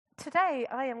Today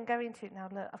I am going to, now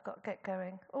look, I've got to get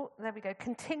going. Oh, there we go.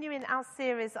 Continuing our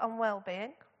series on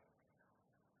well-being.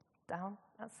 Down,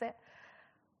 that's it.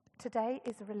 Today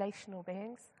is relational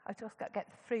beings. I've just got to get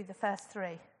through the first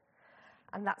three.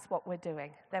 And that's what we're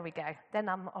doing. There we go. Then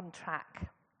I'm on track.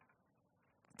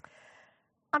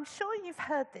 I'm sure you've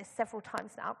heard this several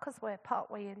times now because we're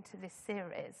partway into this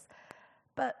series.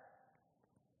 But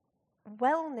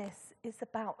wellness is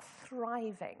about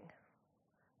thriving,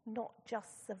 not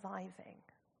just surviving.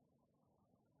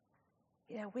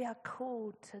 You know, we are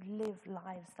called to live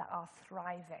lives that are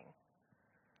thriving.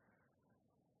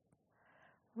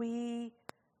 We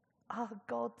are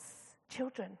God's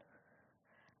children.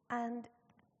 And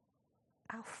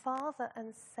our Father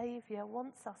and Saviour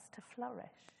wants us to flourish.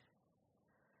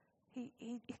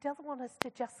 He doesn't want us to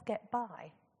just get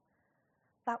by.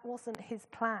 That wasn't his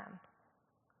plan.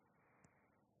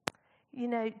 You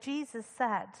know, Jesus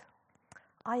said,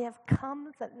 I have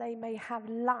come that they may have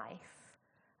life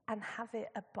and have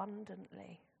it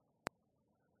abundantly.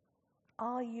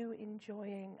 Are you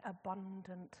enjoying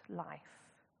abundant life?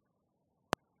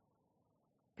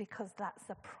 Because that's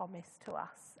a promise to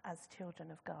us as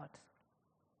children of God.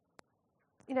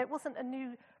 You know, it wasn't a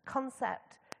new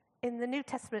concept in the New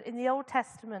Testament. In the Old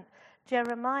Testament,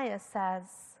 Jeremiah says,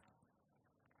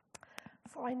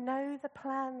 for I know the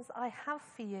plans I have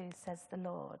for you, says the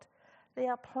Lord. They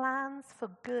are plans for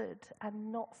good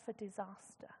and not for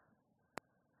disaster,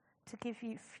 to give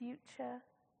you future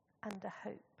and a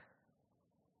hope.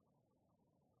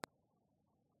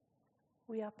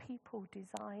 We are people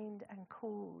designed and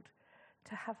called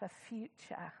to have a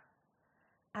future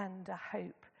and a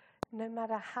hope. No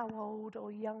matter how old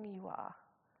or young you are,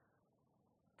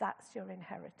 that's your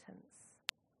inheritance.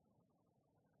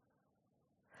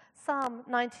 Psalm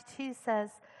 92 says,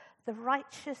 the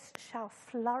righteous shall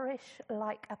flourish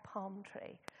like a palm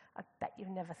tree. I bet you've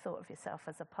never thought of yourself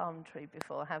as a palm tree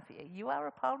before, have you? You are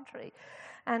a palm tree.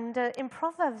 And in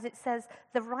Proverbs it says,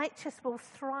 the righteous will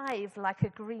thrive like a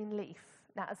green leaf.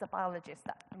 Now, as a biologist,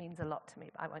 that means a lot to me,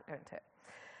 but I won't go into it.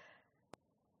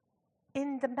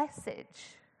 In the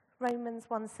Message, Romans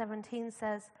 1:17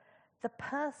 says, the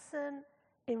person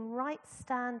in right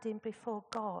standing before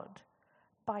God,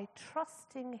 by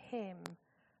trusting him,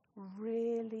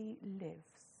 really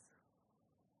lives.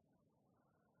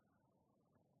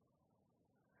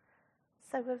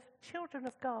 So as children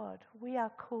of God, we are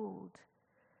called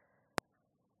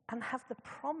and have the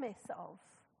promise of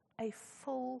a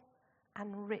full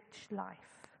and rich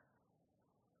life.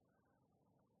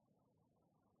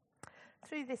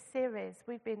 Through this series,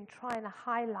 we've been trying to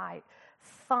highlight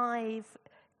 5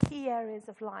 key areas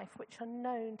of life which are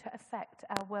known to affect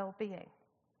our well-being.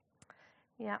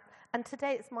 Yeah, and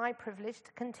today it's my privilege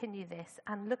to continue this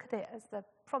and look at it as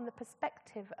from the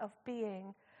perspective of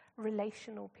being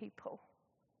relational people.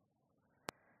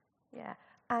 Yeah,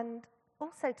 and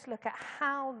also to look at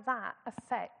how that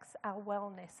affects our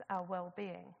wellness, our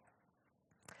well-being.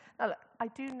 Now look, I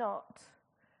do not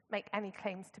make any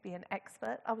claims to be an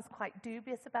expert. I was quite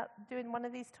dubious about doing one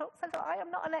of these talks. I thought, I am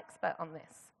not an expert on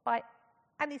this by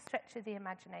any stretch of the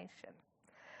imagination.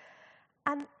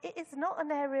 And it is not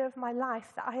an area of my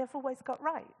life that I have always got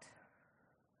right.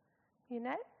 You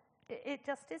know? It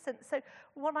just isn't. So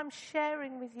what I'm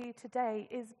sharing with you today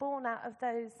is born out of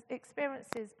those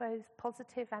experiences, both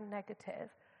positive and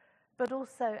negative, but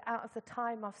also out of the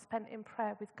time I've spent in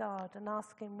prayer with God and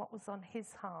asking what was on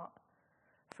his heart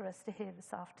for us to hear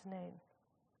this afternoon.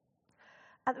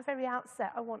 At the very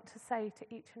outset, I want to say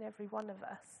to each and every one of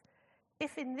us,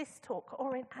 if in this talk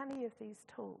or in any of these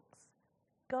talks,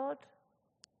 God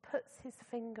puts his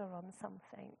finger on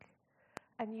something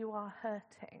and you are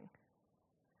hurting,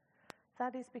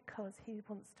 that is because he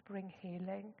wants to bring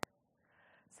healing.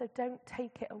 So don't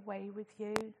take it away with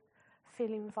you,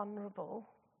 feeling vulnerable.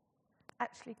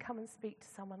 Actually come and speak to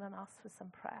someone and ask for some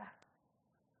prayer.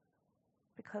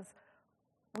 Because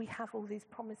we have all these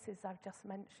promises I've just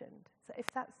mentioned. So if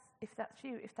that's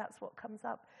you, if that's what comes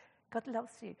up, God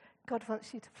loves you. God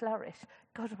wants you to flourish.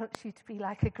 God wants you to be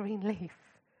like a green leaf.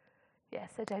 Yeah,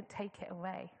 so don't take it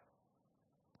away.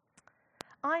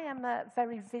 I am a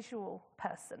very visual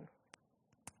person.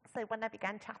 So when I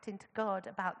began chatting to God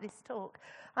about this talk,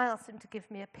 I asked him to give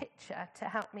me a picture to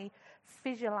help me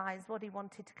visualize what he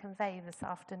wanted to convey this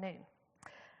afternoon.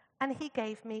 And he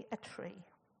gave me a tree.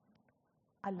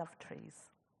 I love trees.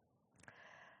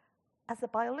 As a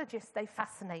biologist, they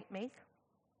fascinate me.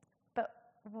 But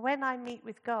when I meet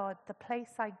with God, the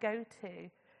place I go to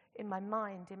in my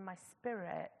mind, in my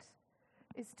spirit,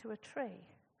 is to a tree.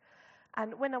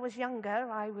 And when I was younger,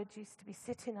 I used to be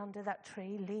sitting under that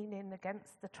tree, leaning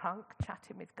against the trunk,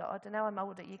 chatting with God. And now I'm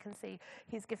older, you can see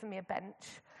he's given me a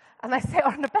bench. And I sit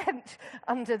on a bench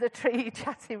under the tree,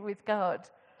 chatting with God.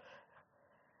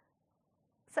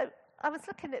 So I was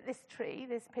looking at this tree,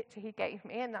 this picture he gave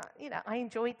me, and I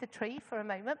enjoyed the tree for a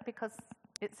moment because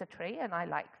it's a tree and I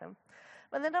like them.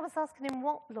 But then I was asking him,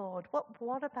 what, Lord?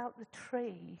 What about the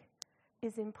tree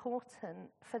is important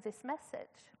for this message?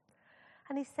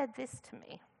 And he said this to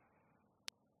me.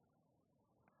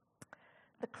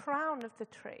 The crown of the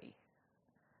tree,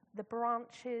 the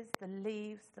branches, the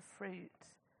leaves, the fruit,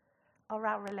 are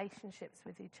our relationships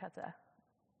with each other.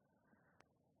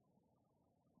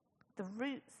 The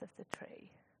roots of the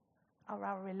tree are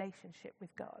our relationship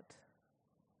with God.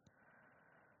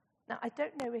 Now, I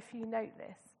don't know if you know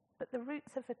this, but the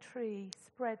roots of a tree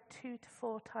spread 2 to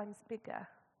 4 times bigger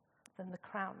than the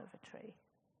crown of a tree.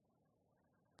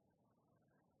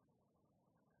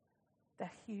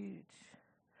 They're huge.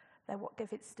 They're what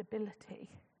give it stability.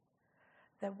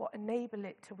 They're what enable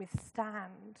it to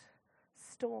withstand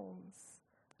storms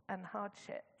and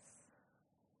hardships.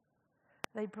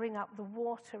 They bring up the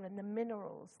water and the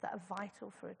minerals that are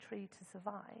vital for a tree to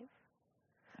survive.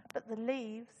 But the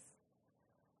leaves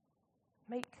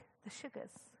make the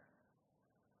sugars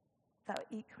that are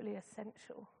equally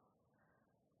essential.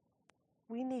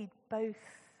 We need both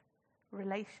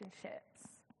relationships,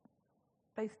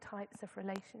 both types of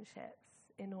relationships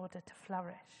in order to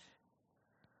flourish.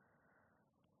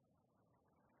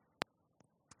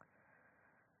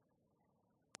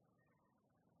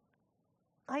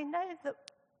 I know that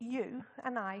you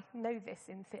and I know this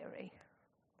in theory.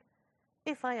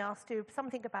 If I asked you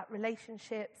something about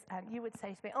relationships and you would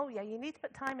say to me, oh yeah, you need to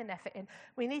put time and effort in,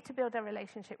 we need to build a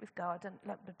relationship with God, and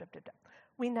blah, blah, blah, blah, blah.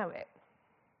 We know it.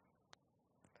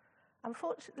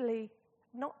 Unfortunately,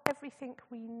 not everything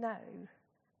we know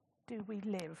do we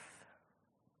live.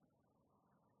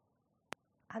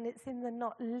 And it's in the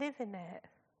not living it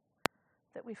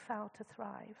that we fail to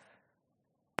thrive.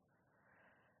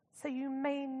 So you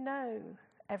may know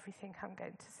everything I'm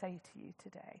going to say to you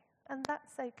today, and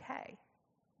that's okay.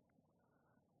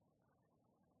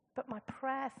 But my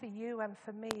prayer for you and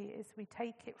for me is we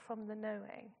take it from the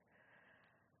knowing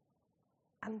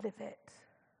and live it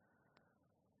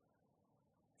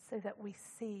so that we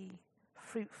see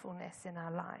fruitfulness in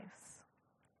our lives.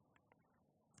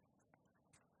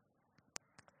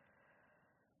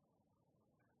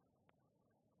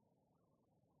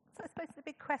 So I suppose the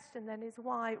big question then is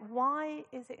why? Why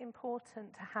is it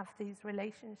important to have these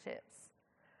relationships?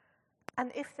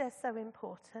 And if they're so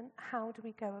important, how do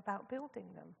we go about building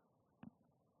them?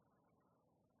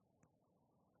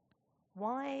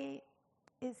 Why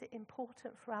is it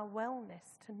important for our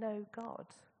wellness to know God?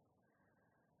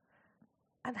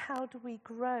 And how do we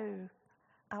grow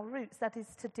our roots? That is,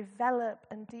 to develop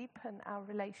and deepen our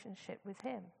relationship with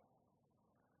Him.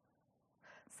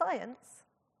 Science,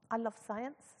 I love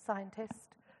science,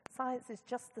 scientist. Science is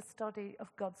just the study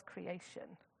of God's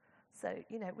creation. So,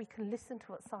 we can listen to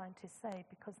what scientists say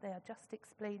because they are just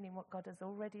explaining what God has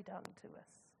already done to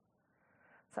us.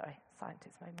 Sorry,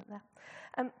 scientist moment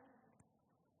there.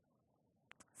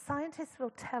 Scientists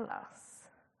will tell us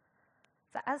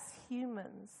that as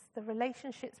humans, the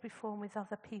relationships we form with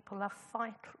other people are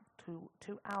vital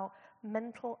to our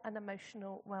mental and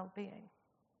emotional well-being.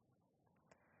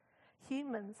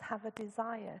 Humans have a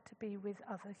desire to be with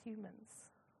other humans.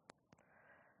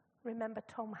 Remember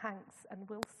Tom Hanks and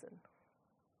Wilson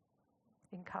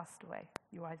in Castaway.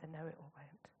 You either know it or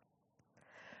won't.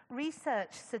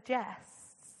 Research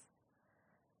suggests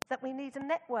that we need a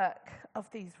network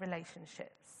of these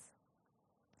relationships,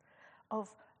 of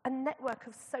a network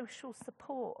of social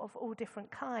support of all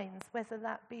different kinds, whether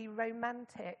that be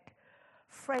romantic,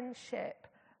 friendship,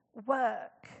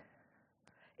 work.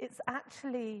 It's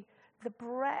actually the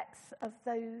breadth of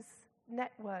those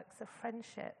networks of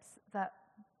friendships that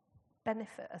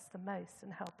benefit us the most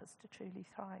and help us to truly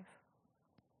thrive.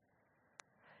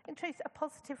 In truth, a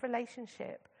positive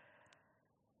relationship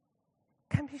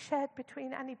can be shared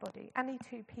between anybody, any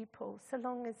two people, so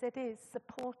long as it is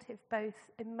supportive both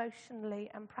emotionally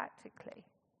and practically.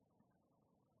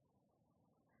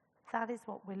 That is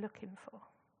what we're looking for.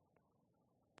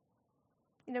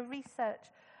 Research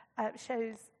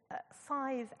shows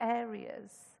 5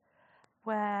 areas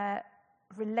where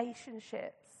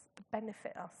relationships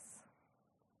benefit us.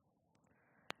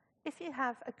 If you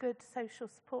have a good social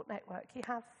support network, you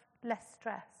have less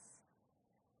stress.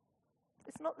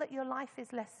 It's not that your life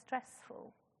is less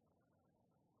stressful,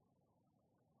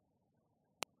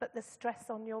 but the stress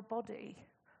on your body,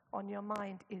 on your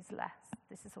mind is less.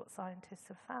 This is what scientists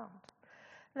have found.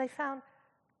 And they found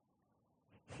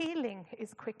healing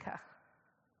is quicker.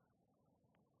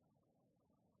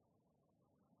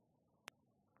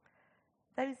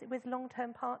 Those with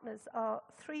long-term partners are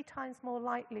 3 times more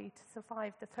likely to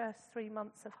survive the first 3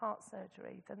 months of heart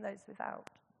surgery than those without.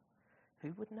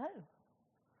 Who would know?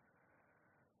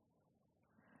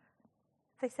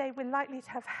 They say we're likely to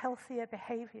have healthier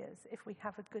behaviours if we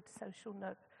have a good social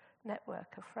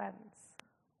network of friends.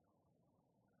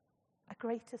 A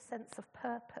greater sense of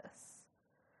purpose,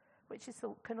 which is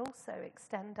thought can also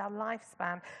extend our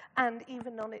lifespan. And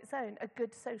even on its own, a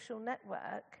good social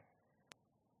network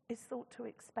is thought to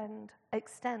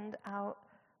extend our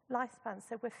lifespan.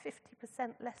 So we're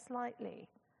 50% less likely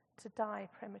to die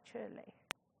prematurely.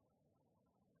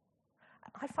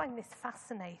 I find this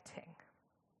fascinating.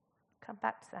 Come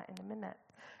back to that in a minute.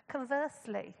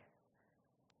 Conversely,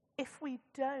 if we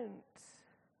don't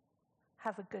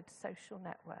have a good social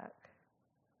network,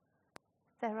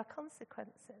 there are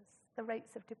consequences. The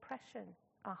rates of depression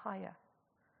are higher.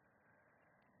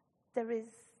 There is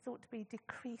thought to be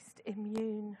decreased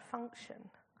immune function,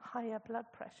 higher blood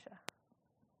pressure.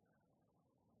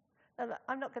 Now, look,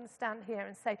 I'm not going to stand here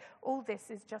and say all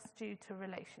this is just due to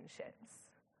relationships.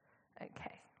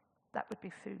 Okay, that would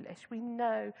be foolish. We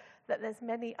know that there's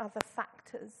many other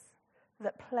factors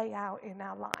that play out in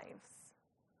our lives.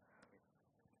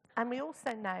 And we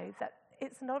also know that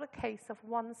it's not a case of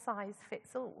one size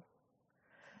fits all.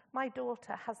 My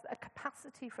daughter has a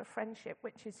capacity for friendship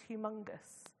which is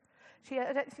humongous.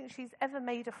 I don't think she's ever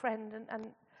made a friend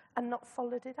and not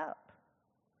followed it up.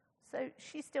 So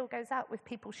she still goes out with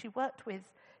people she worked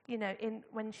with,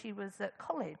 when she was at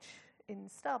college in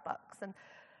Starbucks. And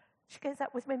she goes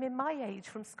out with women my age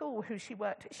from school who she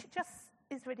worked with. She just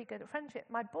is really good at friendship.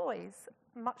 My boys,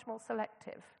 much more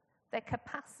selective. Their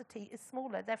capacity is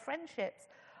smaller. Their friendships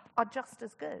are just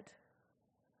as good.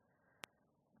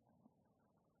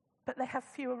 But they have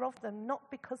fewer of them,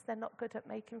 not because they're not good at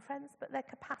making friends, but their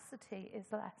capacity is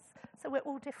less. So we're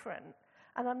all different.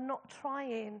 And I'm not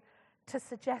trying to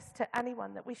suggest to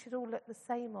anyone that we should all look the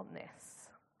same on this.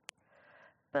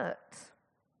 But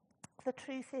the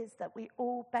truth is that we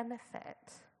all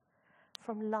benefit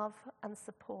from love and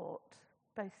support,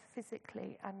 both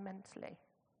physically and mentally.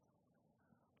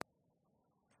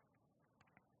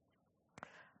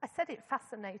 I said it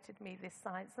fascinated me, this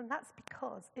science, and that's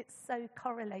because it so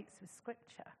correlates with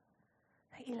Scripture.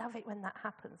 Don't you love it when that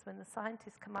happens, when the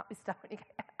scientists come up with stuff and you go,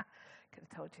 yeah, I could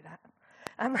have told you that.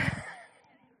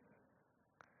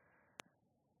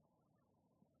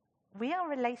 We are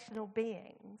relational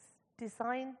beings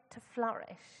designed to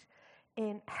flourish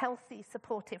in healthy,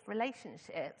 supportive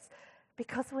relationships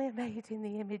because we're made in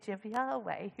the image of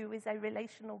Yahweh, who is a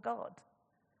relational God.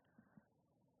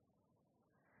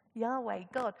 Yahweh,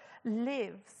 God,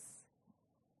 lives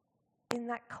in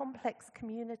that complex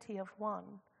community of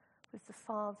one with the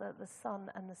Father, the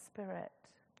Son, and the Spirit.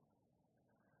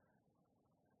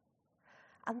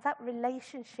 And that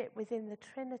relationship within the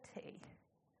Trinity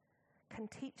can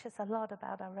teach us a lot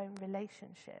about our own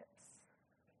relationships.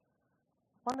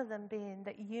 One of them being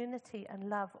that unity and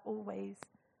love always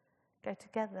go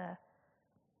together.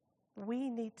 We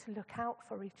need to look out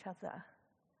for each other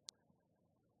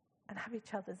and have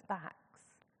each other's backs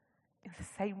in the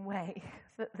same way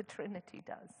that the Trinity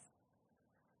does.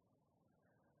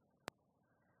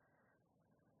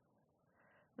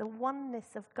 The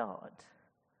oneness of God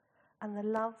and the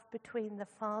love between the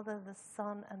Father, the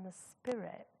Son, and the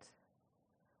Spirit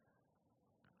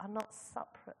are not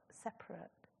separate.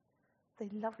 They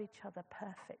love each other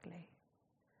perfectly.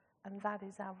 And that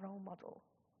is our role model.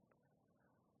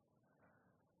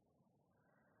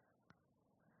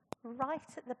 Right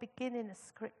at the beginning of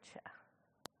Scripture,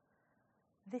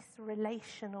 this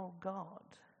relational God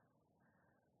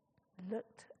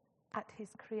looked at his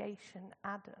creation,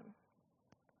 Adam,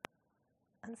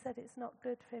 and said it's not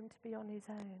good for him to be on his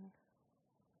own.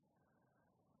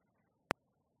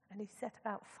 And he set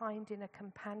about finding a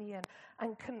companion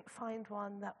and couldn't find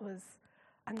one that was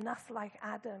enough like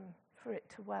Adam for it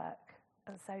to work.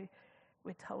 And so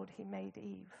we're told he made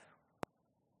Eve.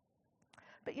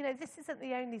 But this isn't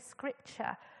the only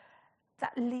Scripture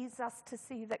that leads us to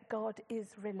see that God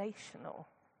is relational.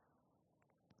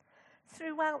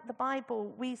 Throughout the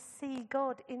Bible, we see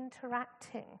God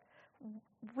interacting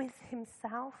with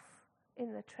himself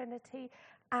in the Trinity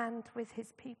and with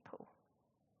his people.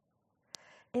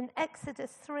 In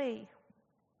Exodus 3,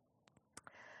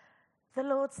 the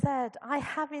Lord said, I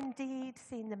have indeed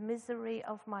seen the misery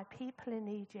of my people in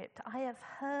Egypt. I have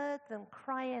heard them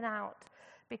crying out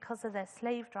because of their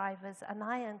slave drivers, and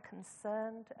I am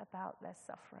concerned about their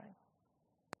suffering.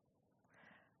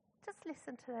 Just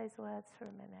listen to those words for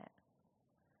a minute.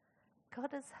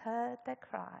 God has heard their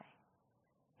cry.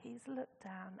 He's looked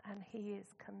down and he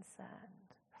is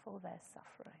concerned for their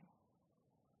suffering.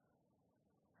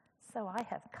 So I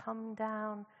have come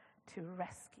down to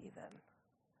rescue them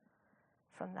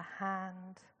from the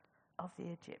hand of the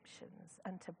Egyptians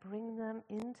and to bring them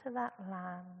into that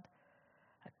land,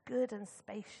 a good and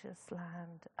spacious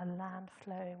land, a land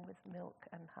flowing with milk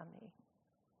and honey.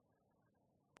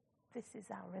 This is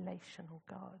our relational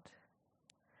God.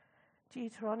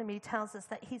 Deuteronomy tells us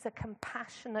that he's a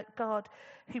compassionate God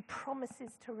who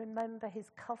promises to remember his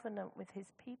covenant with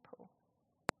his people.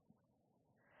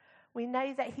 We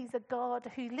know that he's a God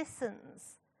who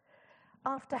listens.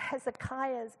 After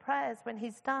Hezekiah's prayers, when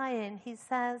he's dying, he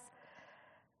says,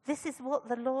 "This is what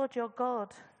the Lord your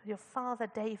God, your father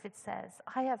David says,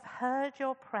 I have heard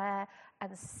your prayer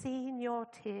and seen your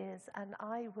tears, and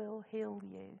I will heal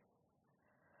you.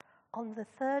 On the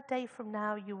third day from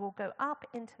now, you will go up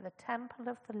into the temple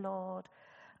of the Lord,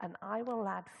 and I will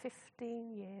add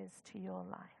 15 years to your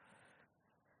life.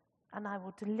 And I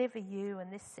will deliver you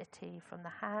and this city from the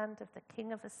hand of the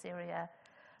king of Assyria,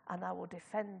 and I will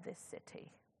defend this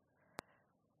city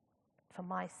for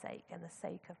my sake and the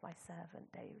sake of my servant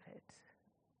David."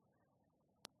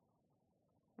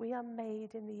 We are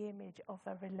made in the image of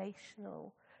a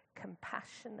relational,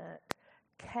 compassionate,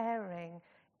 caring,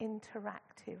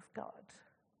 interactive God.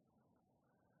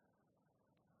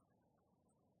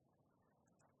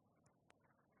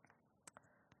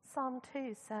 Psalm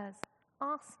 2 says,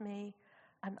 "Ask me,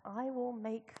 and I will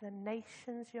make the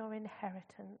nations your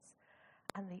inheritance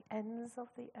and the ends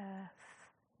of the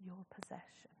earth your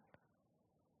possession."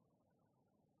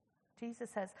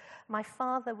 Jesus says, "My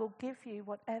Father will give you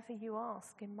whatever you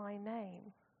ask in my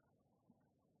name."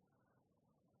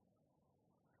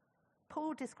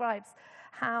 Paul describes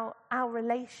how our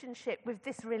relationship with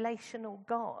this relational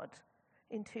God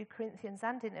in 2 Corinthians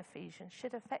and in Ephesians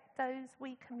should affect those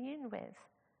we commune with.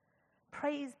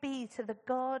 Praise be to the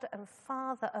God and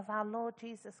Father of our Lord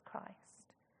Jesus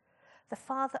Christ, the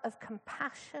Father of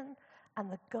compassion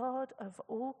and the God of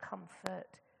all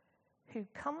comfort, who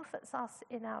comforts us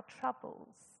in our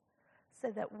troubles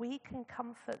so that we can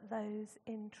comfort those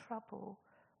in trouble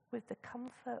with the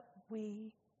comfort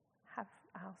we have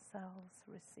ourselves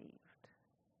received.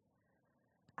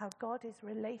 Our God is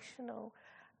relational,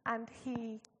 and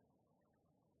he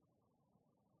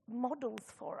models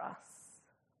for us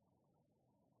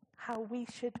how we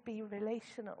should be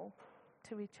relational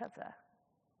to each other.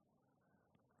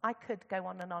 I could go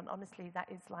on and on. Honestly,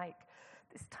 that is like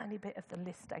this tiny bit of the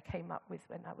list I came up with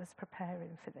when I was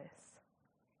preparing for this.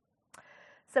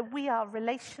 So we are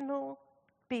relational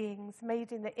beings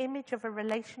made in the image of a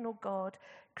relational God,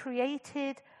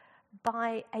 created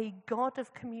by a God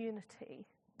of community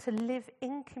to live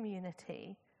in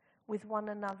community with one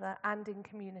another and in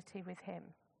community with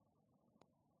him.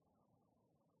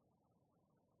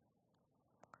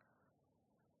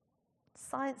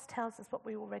 Science tells us what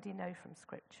we already know from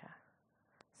Scripture.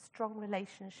 Strong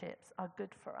relationships are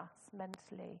good for us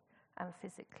mentally and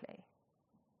physically.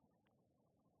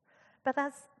 But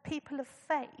as people of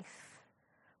faith,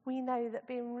 we know that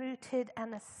being rooted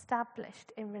and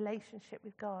established in relationship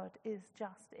with God is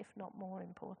just, if not more,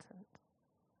 important.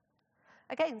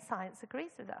 Again, science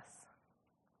agrees with us.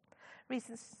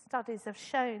 Recent studies have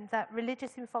shown that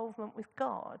religious involvement with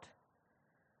God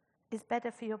is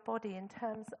better for your body in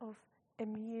terms of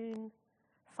immune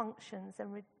functions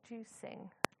and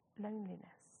reducing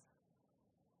loneliness.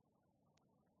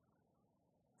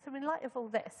 So in light of all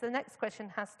this, the next question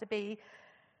has to be,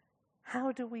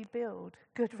 how do we build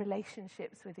good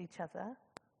relationships with each other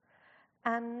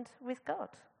and with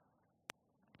God?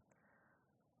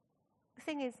 The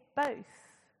thing is, both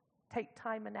take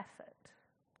time and effort.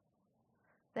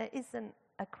 There isn't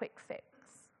a quick fix.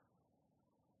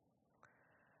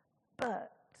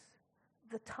 But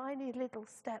the tiny little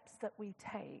steps that we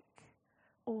take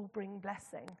all bring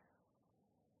blessing.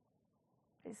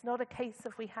 It's not a case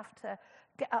of we have to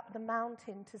get up the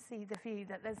mountain to see the view,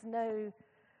 that there's no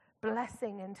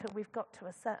blessing until we've got to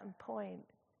a certain point.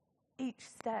 Each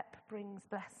step brings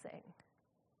blessing.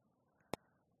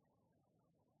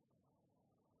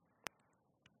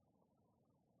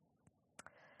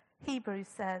 Hebrews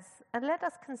says, "And let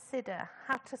us consider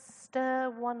how to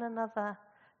stir one another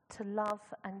to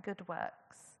love and good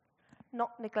works,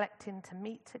 not neglecting to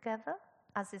meet together,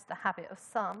 as is the habit of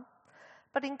some,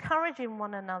 but encouraging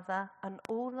one another, and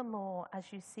all the more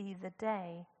as you see the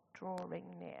day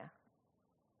drawing near."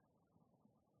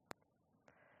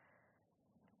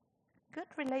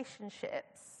 Good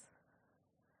relationships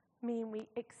mean we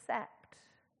accept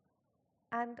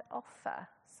and offer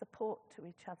support to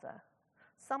each other.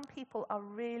 Some people are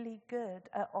really good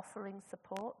at offering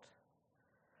support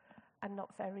and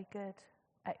not very good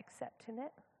at accepting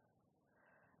it.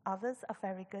 Others are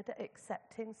very good at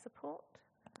accepting support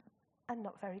and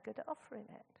not very good at offering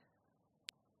it.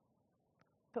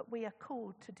 But we are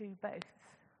called to do both.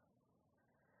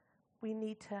 We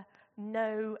need to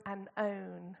know and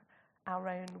own our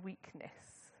own weakness.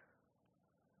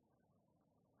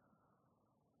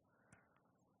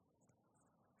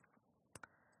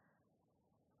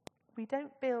 We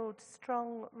don't build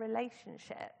strong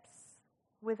relationships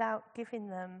without giving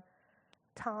them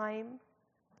time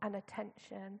and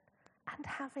attention and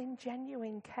having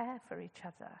genuine care for each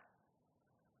other.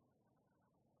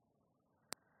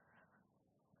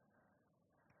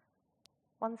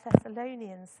 One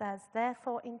Thessalonians says,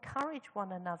 therefore encourage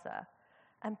one another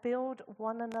and build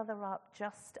one another up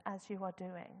just as you are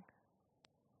doing.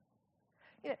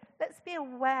 Let's be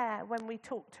aware when we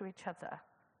talk to each other.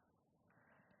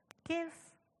 Give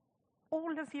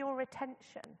all of your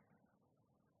attention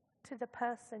to the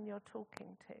person you're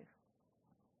talking to.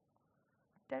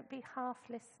 Don't be half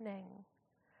listening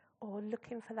or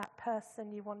looking for that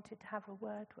person you wanted to have a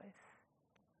word with.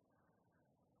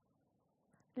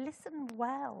 Listen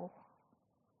well.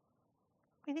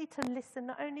 We need to listen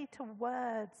not only to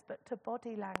words but to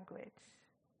body language.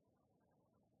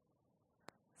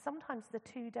 Sometimes the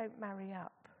two don't marry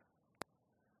up.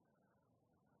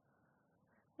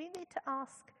 We need to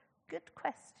ask good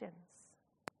questions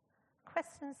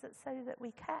that show that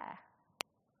we care.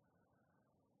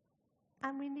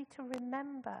 And we need to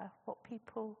remember what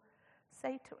people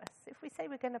say to us. If we say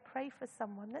we're going to pray for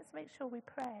someone, let's make sure we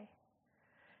pray.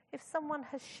 If someone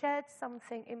has shared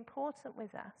something important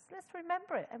with us, let's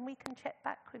remember it and we can check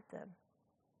back with them.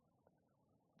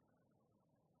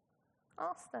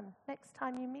 Ask them next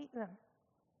time you meet them.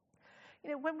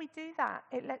 When we do that,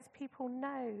 it lets people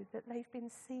know that they've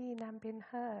been seen and been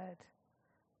heard,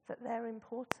 that they're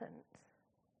important.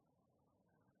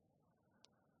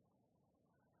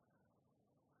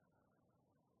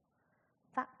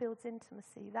 That builds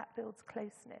intimacy, that builds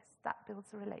closeness, that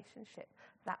builds a relationship,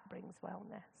 that brings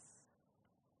wellness.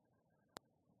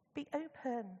 Be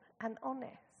open and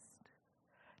honest.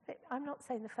 I'm not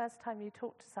saying the first time you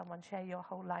talk to someone, share your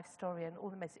whole life story and all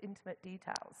the most intimate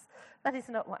details. That is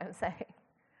not what I'm saying.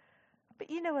 But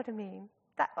you know what I mean.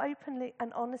 That openly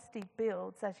and honesty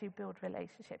builds as you build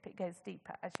relationship. It goes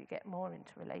deeper as you get more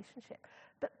into relationship.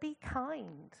 But be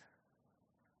kind.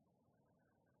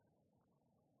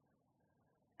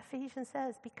 Ephesians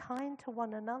says, be kind to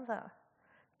one another,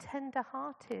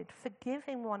 tender-hearted,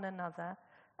 forgiving one another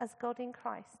as God in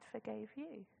Christ forgave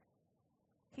you.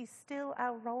 He's still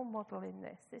our role model in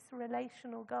this. This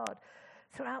relational God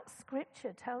throughout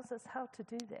Scripture tells us how to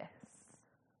do this.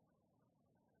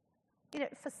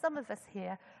 For some of us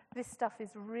here, this stuff is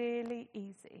really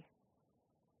easy.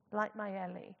 Like my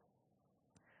Ellie.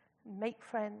 Make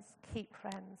friends, keep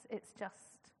friends. It's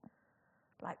just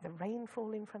like the rain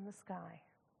falling from the sky.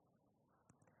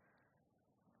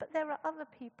 But there are other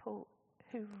people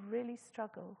who really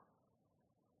struggle,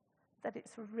 that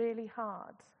it's really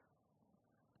hard.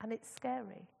 And it's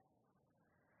scary.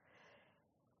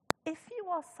 If you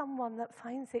are someone that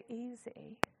finds it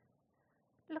easy,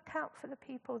 look out for the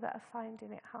people that are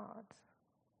finding it hard.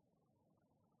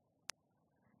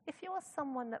 If you are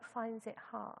someone that finds it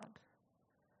hard,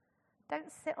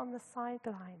 don't sit on the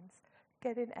sidelines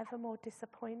getting ever more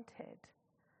disappointed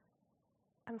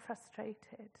and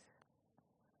frustrated.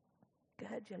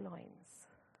 Gird your loins.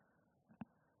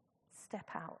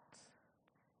 Step out.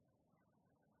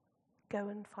 Go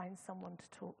and find someone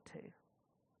to talk to.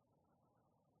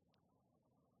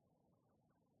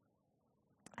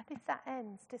 And if that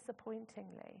ends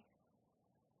disappointingly,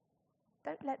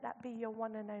 don't let that be your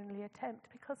one and only attempt,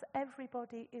 because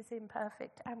everybody is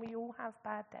imperfect and we all have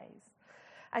bad days.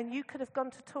 And you could have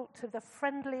gone to talk to the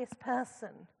friendliest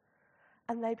person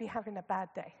and they'd be having a bad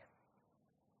day.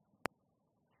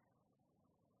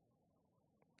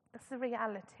 That's the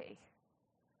reality.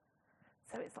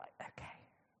 So it's like, okay.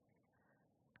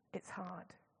 It's hard,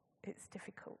 it's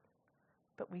difficult,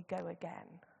 but we go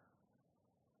again.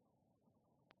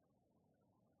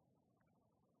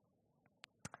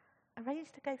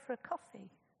 Arrange to go for a coffee.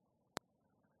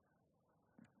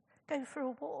 Go for a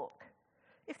walk.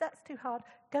 If that's too hard,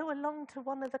 go along to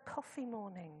one of the coffee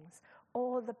mornings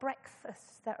or the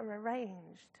breakfasts that are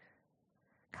arranged.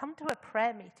 Come to a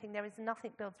prayer meeting. There is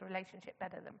nothing builds a relationship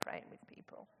better than praying with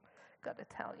people. Got to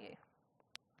tell you.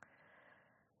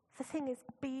 The thing is,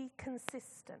 be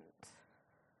consistent.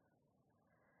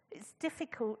 It's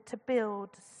difficult to build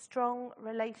strong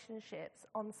relationships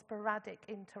on sporadic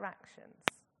interactions.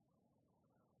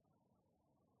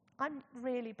 I'm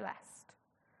really blessed.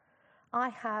 I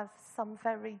have some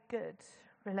very good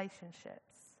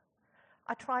relationships.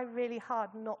 I try really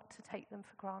hard not to take them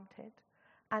for granted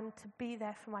and to be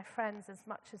there for my friends as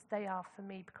much as they are for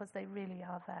me, because they really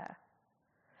are there.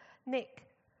 Nick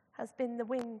has been the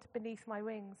wind beneath my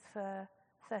wings for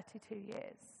 32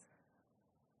 years.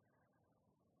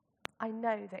 I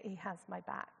know that he has my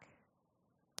back.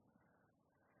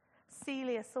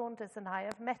 Celia Saunders and I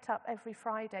have met up every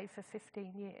Friday for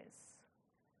 15 years.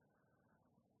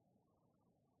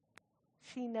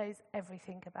 She knows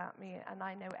everything about me, and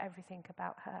I know everything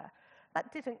about her.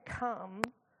 That didn't come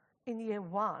in year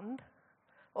 1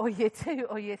 or year 2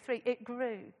 or year 3. It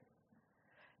grew.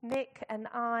 Nick and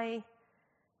I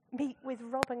meet with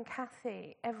Rob and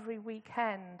Kathy every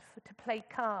weekend to play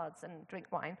cards and drink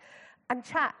wine and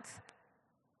chat.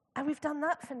 And we've done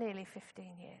that for nearly 15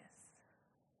 years.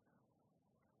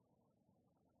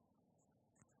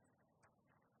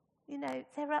 You know,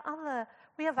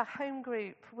 we have a home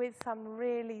group with some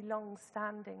really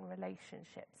long-standing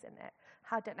relationships in it.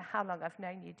 I don't know how long I've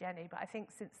known you, Jenny, but I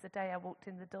think since the day I walked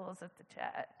in the doors of the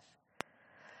church.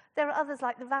 There are others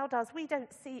like the Valdars we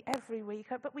don't see every week,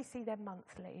 but we see them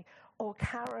monthly. Or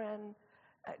Karen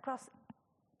at Cross.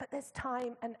 But there's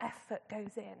time and effort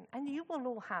goes in. And you will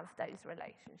all have those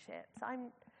relationships.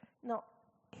 I'm not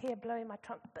here blowing my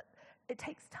trumpet, but it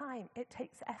takes time, it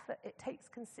takes effort, it takes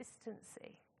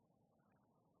consistency.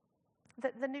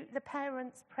 The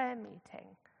parents' prayer meeting,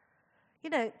 you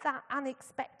know, that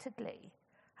unexpectedly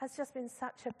has just been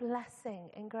such a blessing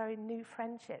in growing new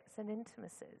friendships and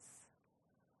intimacies.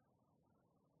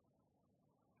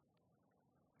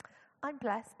 I'm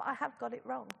blessed, but I have got it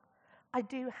wrong. I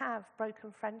do have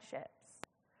broken friendships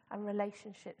and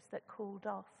relationships that cooled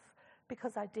off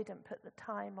because I didn't put the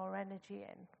time or energy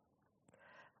in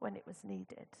when it was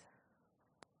needed.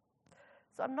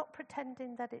 So I'm not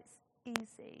pretending that it's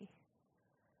easy,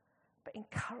 but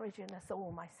encouraging us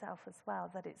all, myself as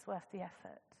well, that it's worth the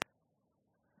effort.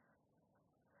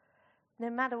 No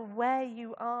matter where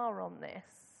you are on this,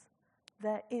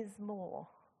 there is more.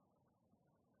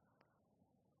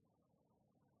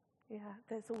 Yeah,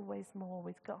 there's always more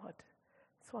with God.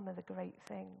 It's one of the great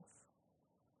things.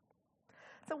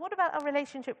 So what about our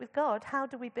relationship with God? How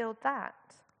do we build that?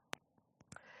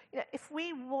 You know, if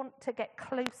we want to get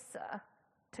closer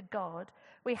to God,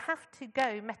 we have to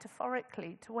go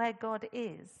metaphorically to where God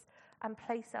is and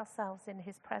place ourselves in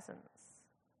his presence.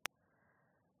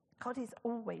 God is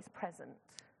always present,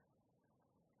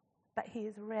 but he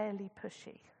is rarely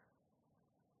pushy.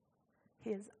 He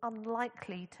is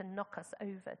unlikely to knock us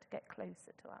over to get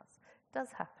closer to us. It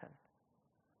does happen.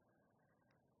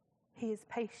 He is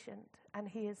patient, and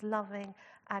he is loving,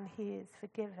 and he is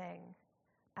forgiving,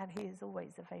 and he is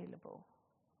always available.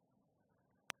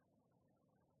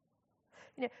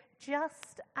 You know,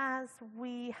 just as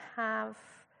we have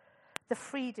the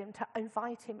freedom to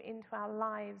invite him into our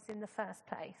lives in the first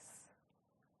place,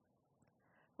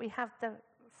 we have the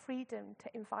freedom to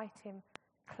invite him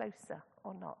closer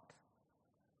or not.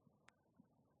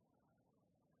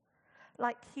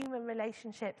 Like human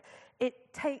relationships,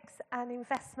 it takes an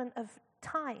investment of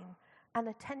time and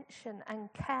attention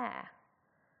and care.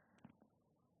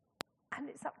 And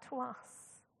it's up to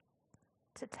us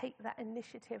to take that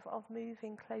initiative of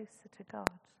moving closer to God,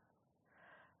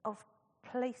 of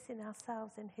placing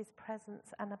ourselves in his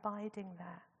presence and abiding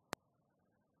there.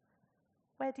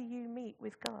 Where do you meet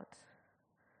with God?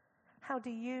 How do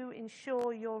you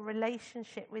ensure your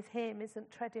relationship with him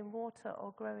isn't treading water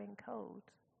or growing cold?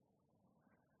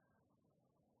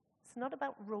 It's not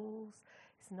about rules.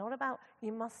 It's not about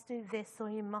you must do this or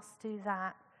you must do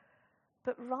that.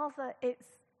 But rather it's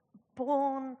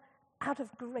born out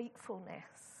of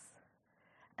gratefulness.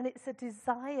 And it's a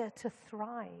desire to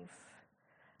thrive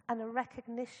and a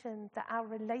recognition that our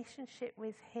relationship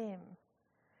with him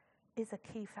is a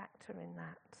key factor in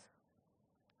that.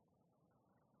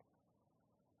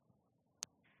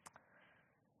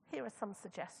 Here are some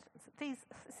suggestions. This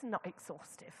is not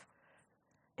exhaustive.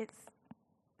 It's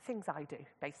things I do,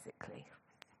 basically.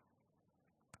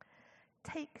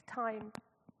 Take time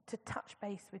to touch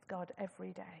base with God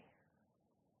every day.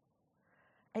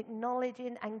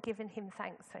 Acknowledging and giving him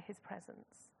thanks for his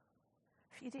presence.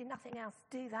 If you do nothing else,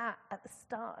 do that at the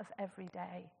start of every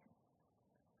day.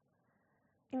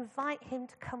 Invite him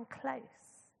to come close.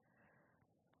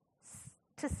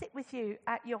 To sit with you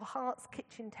at your heart's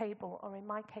kitchen table, or in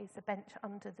my case, a bench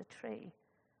under the tree.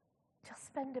 Just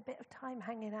spend a bit of time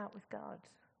hanging out with God.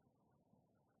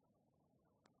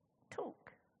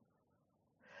 Talk.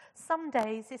 Some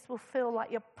days this will feel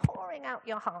like you're pouring out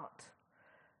your heart,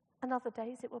 and other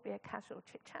days it will be a casual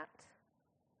chit-chat.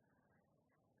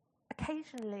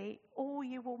 Occasionally, all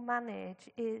you will manage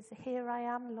is, "Here I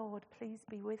am, Lord, please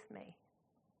be with me."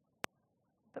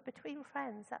 But between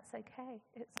friends, that's okay.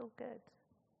 It's all good.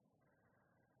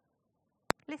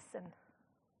 Listen.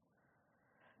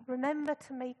 Remember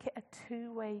to make it a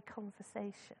two-way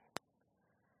conversation.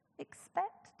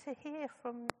 Expect to hear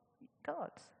from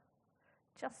God,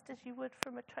 just as you would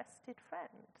from a trusted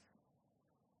friend.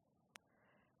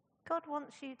 God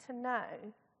wants you to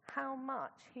know how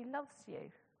much He loves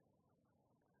you.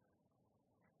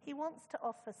 He wants to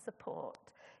offer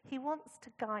support. He wants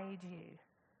to guide you.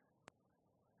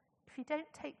 If you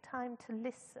don't take time to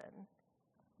listen,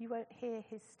 you won't hear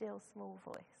His still small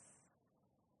voice.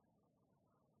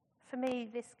 For me,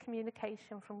 this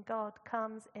communication from God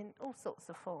comes in all sorts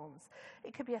of forms.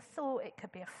 It could be a thought, it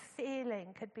could be a feeling,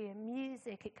 it could be in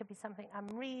music, it could be something I'm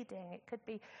reading, it could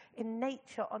be in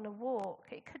nature on a walk,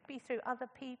 it could be through other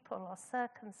people or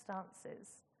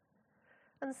circumstances.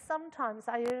 And sometimes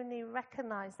I only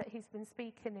recognise that He's been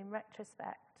speaking in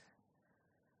retrospect.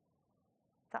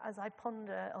 That as I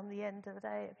ponder on the end of the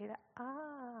day, it'd be like,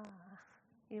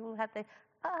 you all had the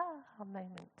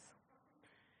moment.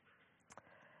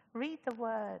 Read the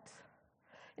Word.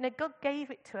 God gave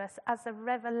it to us as a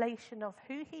revelation of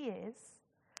who He is,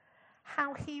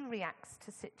 how He reacts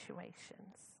to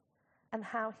situations, and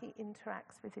how He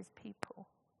interacts with His people.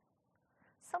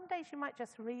 Some days you might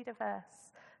just read a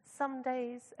verse, some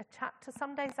days a chapter,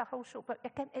 some days a whole short book.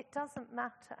 Again, it doesn't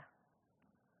matter.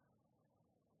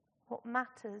 What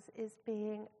matters is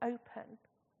being open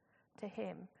to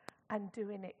Him and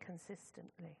doing it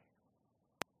consistently.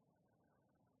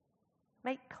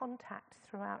 Make contact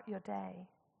throughout your day.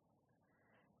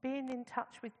 Being in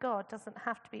touch with God doesn't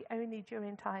have to be only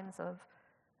during times of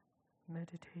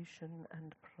meditation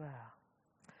and prayer.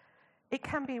 It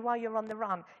can be while you're on the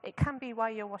run. It can be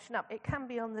while you're washing up. It can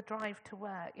be on the drive to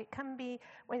work. It can be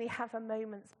when you have a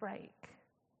moment's break.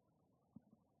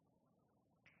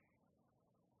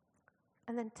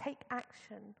 And then take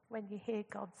action when you hear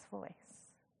God's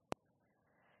voice.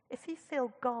 If you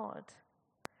feel God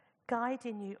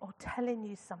guiding you or telling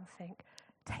you something,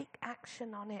 take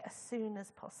action on it as soon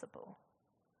as possible.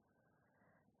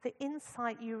 The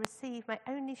insight you receive may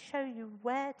only show you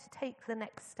where to take the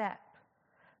next step.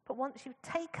 But once you've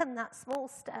taken that small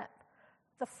step,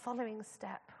 the following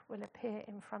step will appear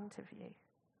in front of you.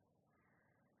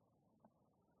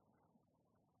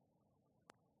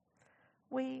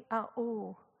 We are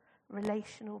all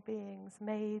relational beings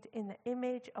made in the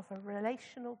image of a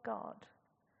relational God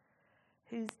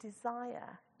whose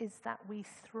desire is that we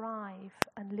thrive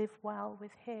and live well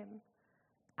with Him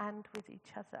and with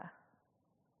each other.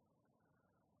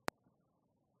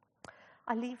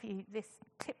 I leave you this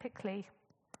typically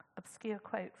obscure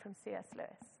quote from C.S.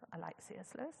 Lewis. I like C.S.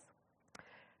 Lewis.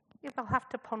 You'll have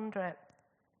to ponder it.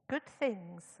 Good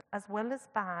things, as well as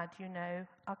bad,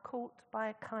 are caught by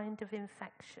a kind of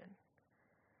infection.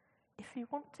 If you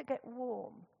want to get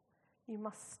warm, you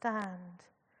must stand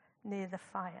near the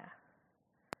fire.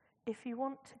 If you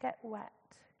want to get wet,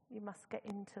 you must get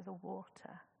into the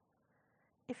water.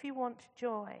 If you want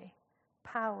joy,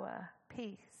 power,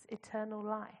 peace, eternal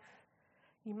life,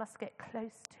 you must get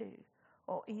close to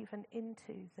or even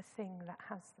into the thing that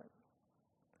has them.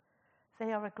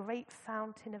 They are a great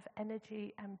fountain of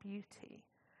energy and beauty,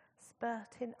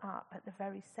 spurting up at the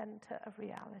very center of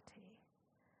reality.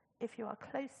 If you are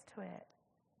close to it,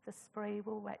 the spray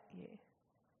will wet you.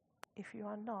 If you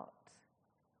are not,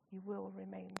 you will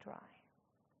remain dry.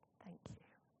 Thank you.